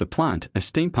The Plant, a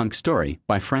Steampunk Story,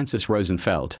 by Francis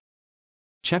Rosenfeld.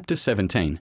 Chapter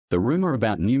 17. The rumor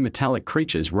about new metallic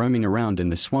creatures roaming around in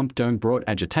the swamp dome brought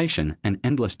agitation and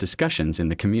endless discussions in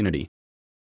the community.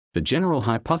 The general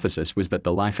hypothesis was that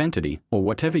the life entity, or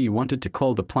whatever you wanted to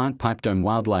call the plant-pipe-dome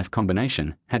wildlife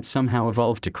combination, had somehow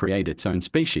evolved to create its own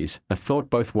species, a thought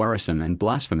both worrisome and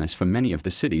blasphemous for many of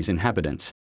the city's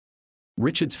inhabitants.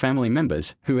 Richard's family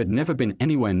members, who had never been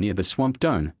anywhere near the swamp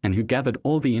dome and who gathered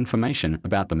all the information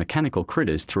about the mechanical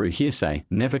critters through hearsay,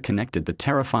 never connected the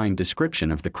terrifying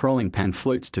description of the crawling pan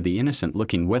flutes to the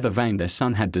innocent-looking weather vane their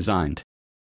son had designed.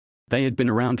 They had been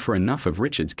around for enough of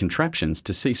Richard's contraptions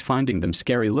to cease finding them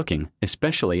scary-looking,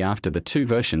 especially after the two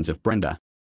versions of Brenda.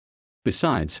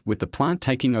 Besides, with the plant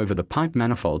taking over the pipe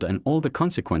manifold and all the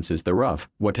consequences thereof,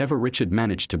 whatever Richard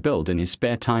managed to build in his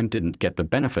spare time didn't get the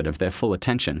benefit of their full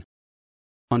attention.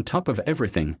 On top of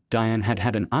everything, Diane had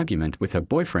had an argument with her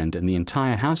boyfriend and the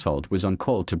entire household was on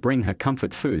call to bring her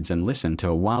comfort foods and listen to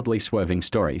her wildly swerving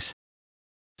stories.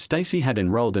 Stacy had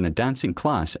enrolled in a dancing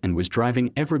class and was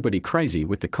driving everybody crazy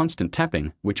with the constant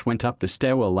tapping, which went up the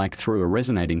stairwell like through a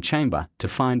resonating chamber, to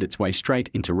find its way straight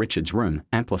into Richard's room,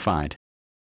 amplified.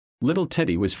 Little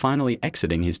Teddy was finally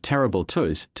exiting his terrible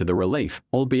tours, to the relief,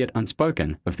 albeit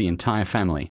unspoken, of the entire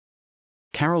family.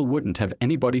 Carol wouldn't have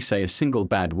anybody say a single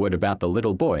bad word about the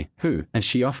little boy, who, as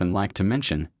she often liked to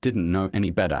mention, didn't know any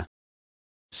better.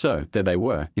 So, there they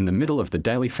were, in the middle of the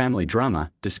daily family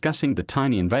drama, discussing the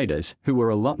tiny invaders, who were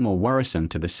a lot more worrisome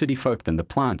to the city folk than the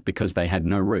plant because they had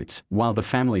no roots, while the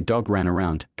family dog ran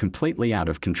around, completely out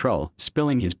of control,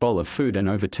 spilling his bowl of food and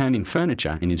overturning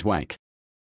furniture in his wake.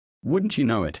 Wouldn't you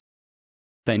know it?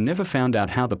 They never found out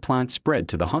how the plant spread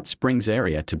to the hot springs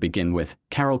area to begin with,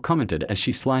 Carol commented as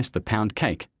she sliced the pound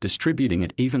cake, distributing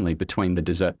it evenly between the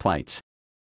dessert plates.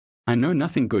 I know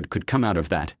nothing good could come out of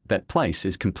that place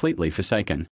is completely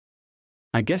forsaken.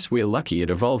 I guess we're lucky it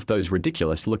evolved those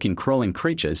ridiculous-looking crawling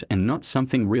creatures and not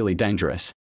something really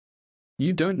dangerous.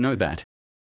 You don't know that.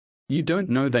 You don't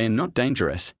know they are not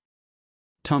dangerous.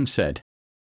 Tom said.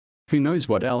 Who knows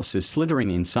what else is slithering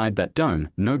inside that dome?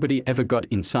 Nobody ever got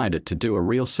inside it to do a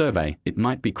real survey. It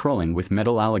might be crawling with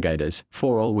metal alligators,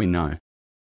 for all we know.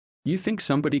 You think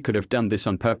somebody could have done this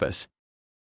on purpose?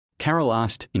 Carol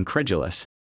asked, incredulous.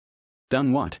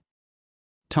 Done what?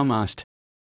 Tom asked.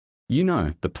 You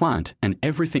know, the plant, and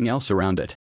everything else around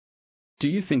it. Do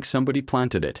you think somebody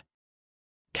planted it?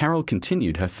 Carol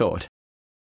continued her thought.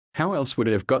 How else would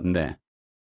it have gotten there?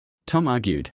 Tom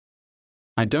argued.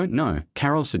 I don't know,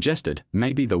 Carol suggested,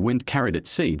 maybe the wind carried its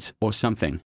seeds, or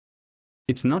something.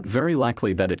 It's not very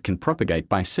likely that it can propagate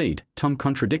by seed, Tom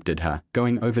contradicted her,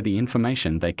 going over the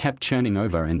information they kept churning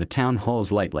over in the town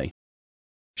halls lately.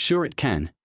 Sure it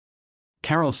can.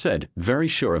 Carol said, very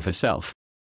sure of herself.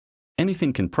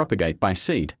 Anything can propagate by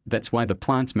seed, that's why the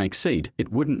plants make seed,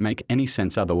 it wouldn't make any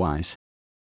sense otherwise.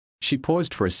 She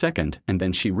paused for a second and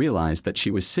then she realized that she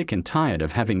was sick and tired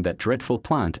of having that dreadful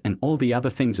plant and all the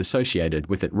other things associated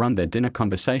with it run their dinner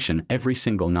conversation every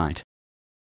single night.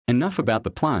 Enough about the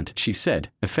plant, she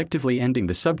said, effectively ending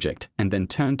the subject, and then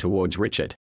turned towards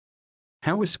Richard.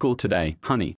 How was school today,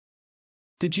 honey?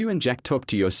 Did you and Jack talk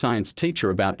to your science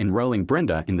teacher about enrolling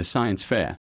Brenda in the science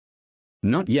fair?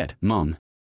 Not yet, Mom.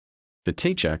 The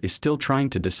teacher is still trying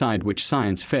to decide which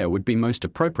science fair would be most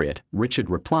appropriate,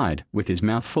 Richard replied, with his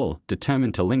mouth full,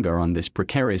 determined to linger on this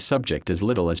precarious subject as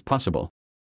little as possible.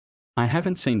 I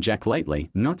haven't seen Jack lately,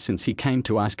 not since he came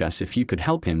to ask us if you could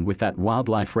help him with that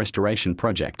wildlife restoration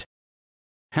project.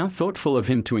 How thoughtful of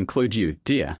him to include you,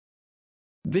 dear.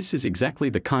 This is exactly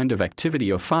the kind of activity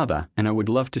your father and I would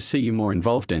love to see you more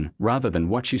involved in, rather than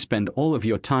watch you spend all of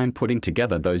your time putting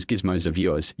together those gizmos of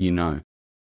yours, you know.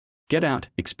 Get out,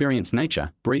 experience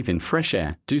nature, breathe in fresh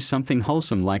air, do something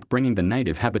wholesome like bringing the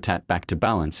native habitat back to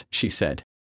balance, she said.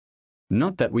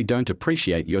 Not that we don't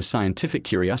appreciate your scientific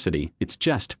curiosity, it's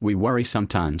just, we worry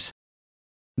sometimes.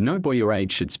 No boy your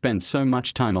age should spend so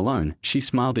much time alone, she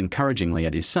smiled encouragingly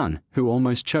at his son, who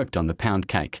almost choked on the pound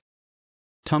cake.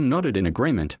 Tom nodded in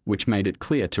agreement, which made it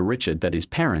clear to Richard that his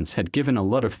parents had given a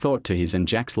lot of thought to his and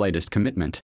Jack's latest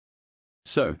commitment.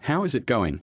 So, how is it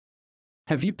going?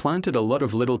 Have you planted a lot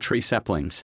of little tree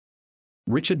saplings?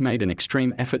 Richard made an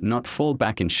extreme effort not fall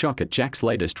back in shock at Jack's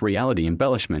latest reality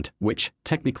embellishment, which,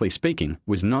 technically speaking,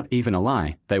 was not even a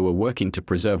lie. They were working to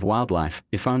preserve wildlife,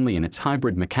 if only in its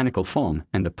hybrid mechanical form,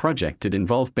 and the project did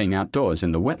involve being outdoors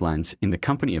in the wetlands in the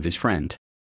company of his friend.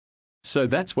 So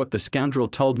that's what the scoundrel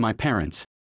told my parents.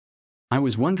 I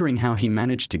was wondering how he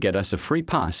managed to get us a free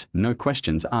pass, no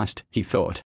questions asked, he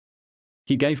thought.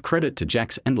 He gave credit to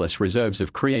Jack's endless reserves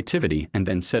of creativity and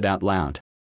then said out loud.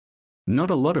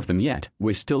 Not a lot of them yet.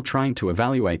 We're still trying to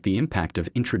evaluate the impact of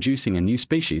introducing a new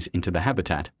species into the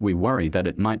habitat. We worry that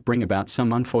it might bring about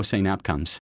some unforeseen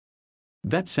outcomes.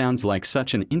 That sounds like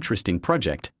such an interesting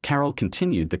project, Carol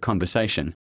continued the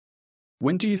conversation.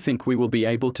 When do you think we will be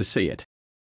able to see it?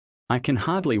 I can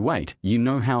hardly wait, you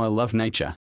know how I love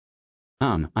nature.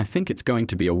 I think it's going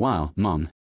to be a while, Mom.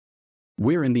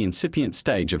 We're in the incipient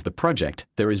stage of the project,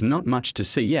 there is not much to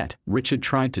see yet. Richard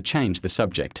tried to change the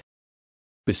subject.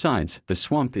 Besides, the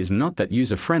swamp is not that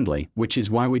user-friendly, which is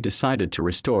why we decided to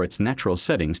restore its natural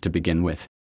settings to begin with.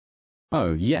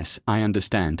 Oh yes, I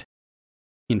understand.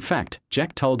 In fact,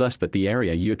 Jack told us that the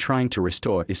area you're trying to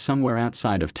restore is somewhere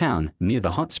outside of town, near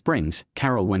the hot springs,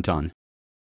 Carol went on.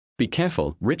 Be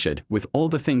careful, Richard, with all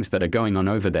the things that are going on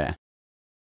over there.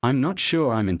 I'm not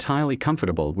sure I'm entirely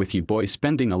comfortable with you boys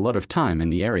spending a lot of time in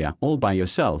the area all by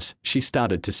yourselves, she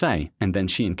started to say, and then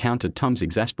she encountered Tom's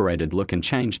exasperated look and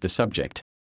changed the subject.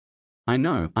 I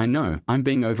know, I'm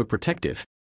being overprotective.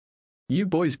 You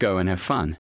boys go and have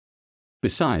fun.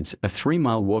 Besides, a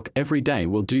 3-mile walk every day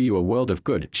will do you a world of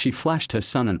good, she flashed her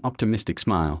son an optimistic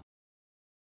smile.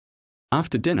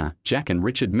 After dinner, Jack and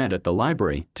Richard met at the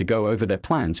library to go over their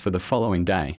plans for the following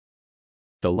day.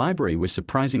 The library was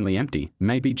surprisingly empty,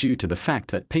 maybe due to the fact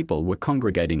that people were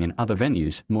congregating in other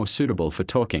venues more suitable for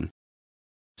talking.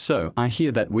 So, I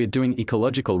hear that we're doing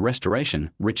ecological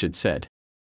restoration, Richard said.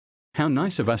 How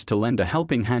nice of us to lend a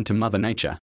helping hand to Mother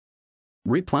Nature.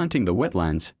 Replanting the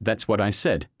wetlands, that's what I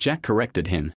said, Jack corrected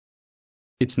him.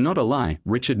 It's not a lie,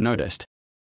 Richard noticed.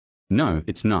 No,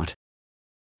 it's not.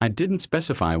 I didn't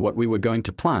specify what we were going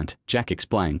to plant, Jack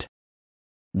explained.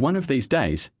 One of these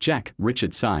days, Jack,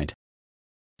 Richard sighed.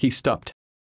 He stopped.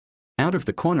 Out of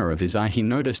the corner of his eye he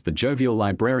noticed the jovial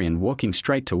librarian walking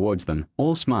straight towards them,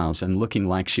 all smiles and looking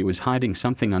like she was hiding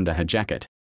something under her jacket.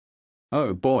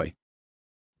 Oh boy.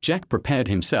 Jack prepared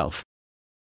himself.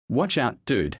 Watch out,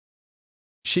 dude.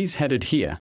 She's headed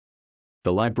here.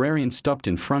 The librarian stopped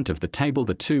in front of the table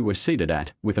the two were seated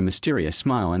at, with a mysterious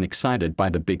smile and excited by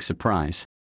the big surprise.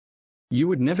 You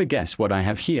would never guess what I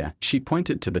have here, she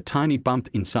pointed to the tiny bump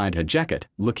inside her jacket,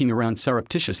 looking around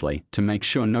surreptitiously to make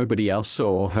sure nobody else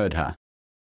saw or heard her.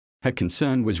 Her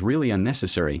concern was really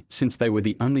unnecessary, since they were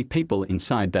the only people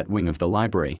inside that wing of the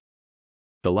library.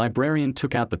 The librarian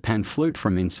took out the pan flute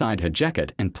from inside her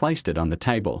jacket and placed it on the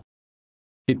table.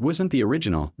 It wasn't the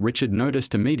original, Richard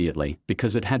noticed immediately,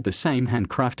 because it had the same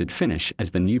handcrafted finish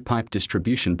as the new pipe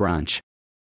distribution branch.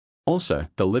 Also,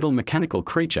 the little mechanical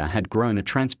creature had grown a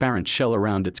transparent shell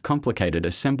around its complicated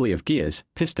assembly of gears,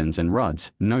 pistons and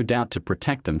rods, no doubt to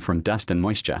protect them from dust and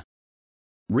moisture.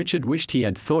 Richard wished he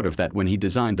had thought of that when he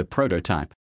designed the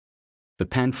prototype. The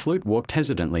pan flute walked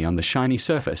hesitantly on the shiny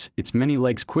surface, its many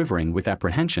legs quivering with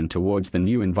apprehension towards the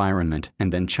new environment,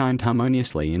 and then chimed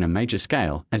harmoniously in a major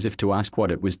scale, as if to ask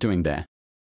what it was doing there.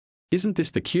 Isn't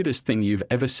this the cutest thing you've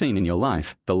ever seen in your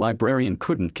life? The librarian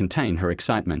couldn't contain her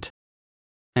excitement.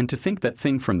 And to think that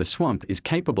thing from the swamp is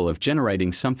capable of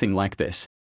generating something like this.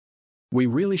 We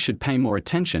really should pay more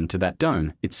attention to that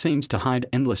dome, it seems to hide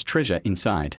endless treasure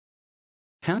inside.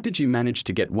 How did you manage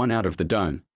to get one out of the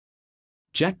dome?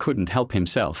 Jack couldn't help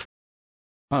himself.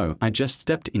 Oh, I just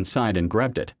stepped inside and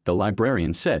grabbed it, the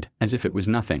librarian said, as if it was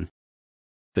nothing.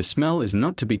 The smell is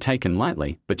not to be taken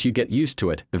lightly, but you get used to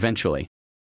it, eventually.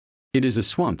 It is a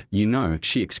swamp, you know,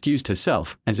 she excused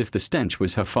herself, as if the stench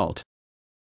was her fault.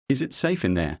 Is it safe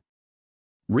in there?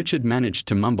 Richard managed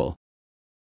to mumble.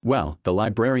 Well, the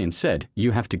librarian said,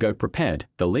 you have to go prepared,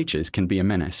 the leeches can be a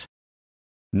menace.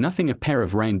 Nothing a pair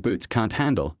of rain boots can't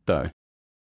handle, though.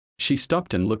 She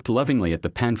stopped and looked lovingly at the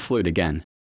pan flute again.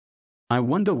 I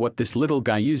wonder what this little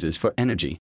guy uses for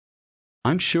energy.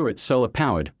 I'm sure it's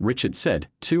solar-powered, Richard said,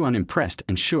 too unimpressed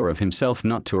and sure of himself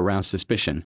not to arouse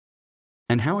suspicion.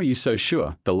 And how are you so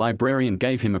sure? The librarian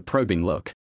gave him a probing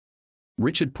look.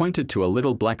 Richard pointed to a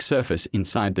little black surface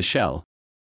inside the shell.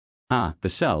 Ah, the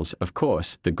cells, of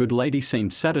course, the good lady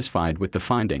seemed satisfied with the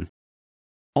finding.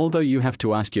 Although you have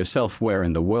to ask yourself where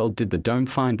in the world did the dome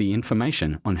find the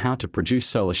information on how to produce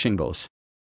solar shingles.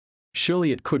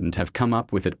 Surely it couldn't have come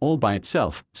up with it all by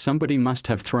itself, somebody must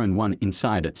have thrown one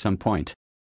inside at some point.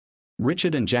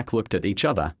 Richard and Jack looked at each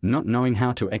other, not knowing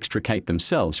how to extricate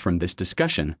themselves from this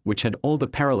discussion, which had all the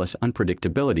perilous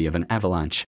unpredictability of an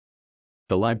avalanche.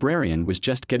 The librarian was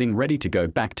just getting ready to go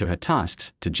back to her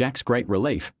tasks, to Jack's great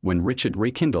relief, when Richard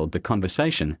rekindled the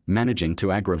conversation, managing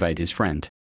to aggravate his friend.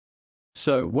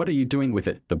 So, what are you doing with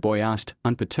it? The boy asked,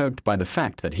 unperturbed by the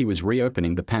fact that he was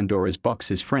reopening the Pandora's box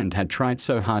his friend had tried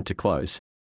so hard to close.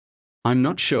 I'm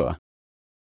not sure.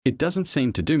 It doesn't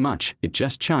seem to do much, it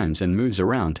just chimes and moves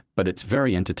around, but it's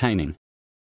very entertaining.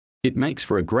 It makes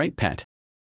for a great pet.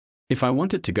 If I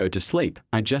want it to go to sleep,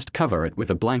 I just cover it with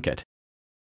a blanket.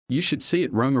 You should see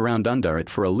it roam around under it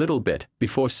for a little bit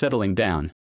before settling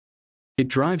down. It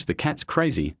drives the cats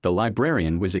crazy, the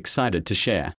librarian was excited to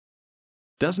share.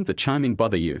 Doesn't the chiming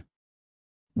bother you?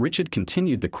 Richard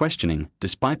continued the questioning,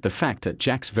 despite the fact that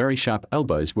Jack's very sharp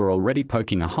elbows were already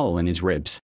poking a hole in his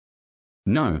ribs.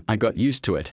 No, I got used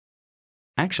to it.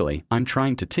 Actually, I'm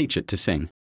trying to teach it to sing.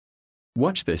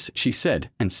 Watch this, she said,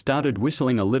 and started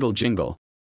whistling a little jingle.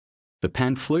 The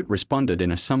pan flute responded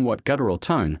in a somewhat guttural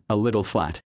tone, a little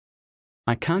flat.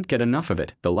 I can't get enough of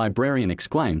it, the librarian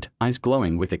exclaimed, eyes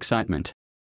glowing with excitement.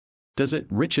 Does it?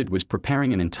 Richard was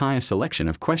preparing an entire selection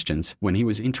of questions when he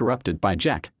was interrupted by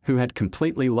Jack, who had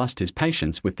completely lost his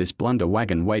patience with this blunder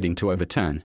wagon waiting to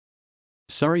overturn.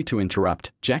 Sorry to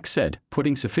interrupt, Jack said,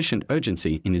 putting sufficient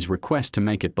urgency in his request to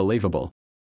make it believable.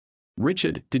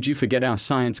 Richard, did you forget our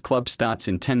science club starts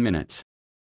in 10 minutes?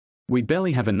 We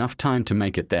barely have enough time to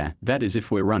make it there, that is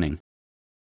if we're running.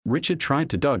 Richard tried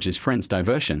to dodge his friend's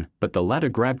diversion, but the latter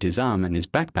grabbed his arm and his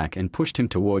backpack and pushed him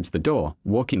towards the door,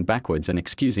 walking backwards and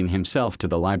excusing himself to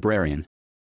the librarian.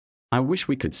 I wish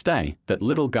we could stay, that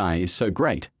little guy is so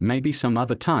great, maybe some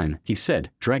other time, he said,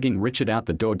 dragging Richard out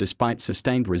the door despite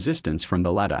sustained resistance from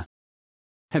the latter.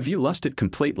 Have you lost it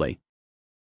completely?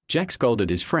 Jack scolded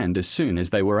his friend as soon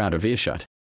as they were out of earshot.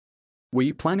 Were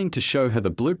you planning to show her the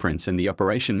blueprints and the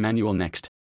operation manual next?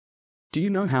 Do you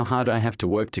know how hard I have to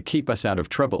work to keep us out of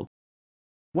trouble?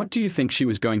 What do you think she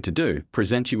was going to do,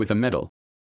 present you with a medal?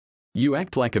 You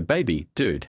act like a baby,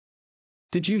 dude.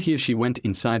 Did you hear she went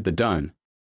inside the dome?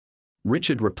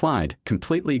 Richard replied,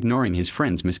 completely ignoring his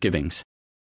friend's misgivings.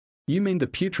 You mean the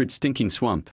putrid stinking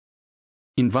swamp?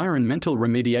 Environmental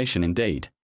remediation indeed.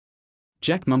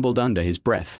 Jack mumbled under his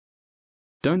breath.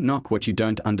 Don't knock what you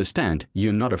don't understand,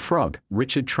 you're not a frog.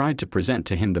 Richard tried to present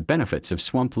to him the benefits of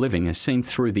swamp living as seen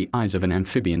through the eyes of an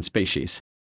amphibian species.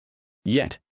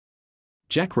 Yet.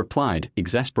 Jack replied,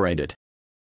 exasperated.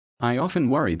 I often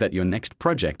worry that your next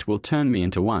project will turn me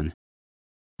into one.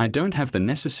 I don't have the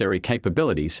necessary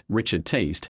capabilities, Richard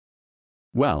teased.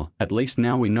 Well, at least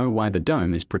now we know why the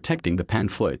dome is protecting the pan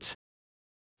flutes.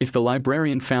 If the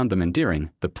librarian found them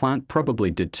endearing, the plant probably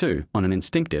did too, on an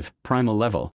instinctive, primal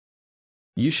level.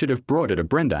 You should have brought it to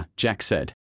Brenda, Jack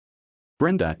said.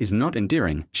 Brenda is not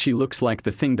endearing, she looks like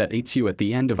the thing that eats you at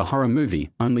the end of a horror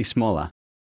movie, only smaller.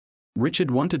 Richard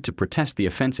wanted to protest the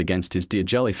offense against his dear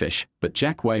jellyfish, but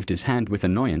Jack waved his hand with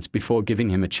annoyance before giving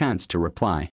him a chance to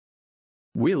reply.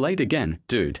 We're late again,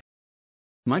 dude.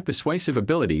 My persuasive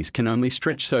abilities can only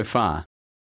stretch so far.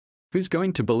 Who's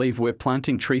going to believe we're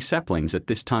planting tree saplings at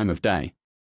this time of day?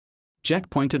 Jack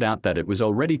pointed out that it was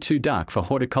already too dark for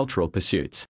horticultural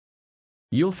pursuits.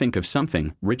 You'll think of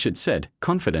something, Richard said,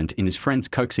 confident in his friend's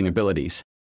coaxing abilities.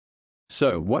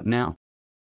 So, what now?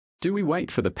 Do we wait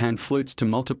for the pan flutes to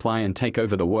multiply and take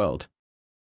over the world?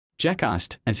 Jack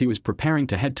asked, as he was preparing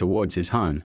to head towards his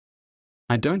home.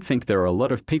 I don't think there are a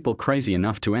lot of people crazy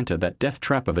enough to enter that death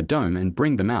trap of a dome and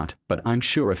bring them out, but I'm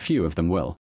sure a few of them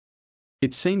will.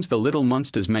 It seems the little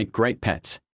monsters make great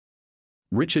pets.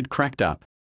 Richard cracked up.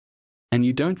 And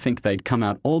you don't think they'd come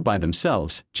out all by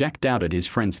themselves? Jack doubted his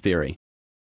friend's theory.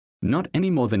 Not any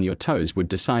more than your toes would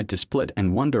decide to split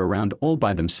and wander around all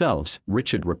by themselves,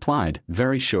 Richard replied,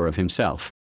 very sure of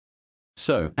himself.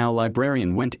 So, our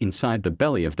librarian went inside the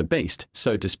belly of the beast,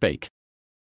 so to speak.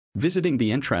 Visiting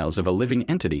the entrails of a living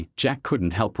entity, Jack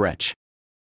couldn't help retch.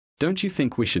 Don't you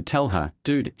think we should tell her,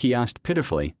 dude? He asked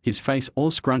pitifully, his face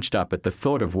all scrunched up at the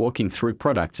thought of walking through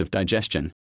products of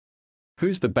digestion.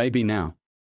 Who's the baby now?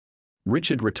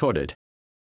 Richard retorted.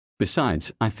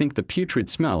 Besides, I think the putrid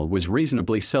smell was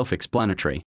reasonably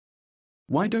self-explanatory.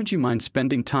 Why don't you mind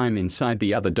spending time inside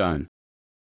the other dome?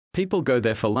 People go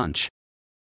there for lunch.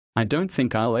 I don't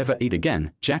think I'll ever eat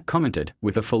again, Jack commented,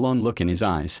 with a forlorn look in his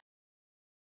eyes.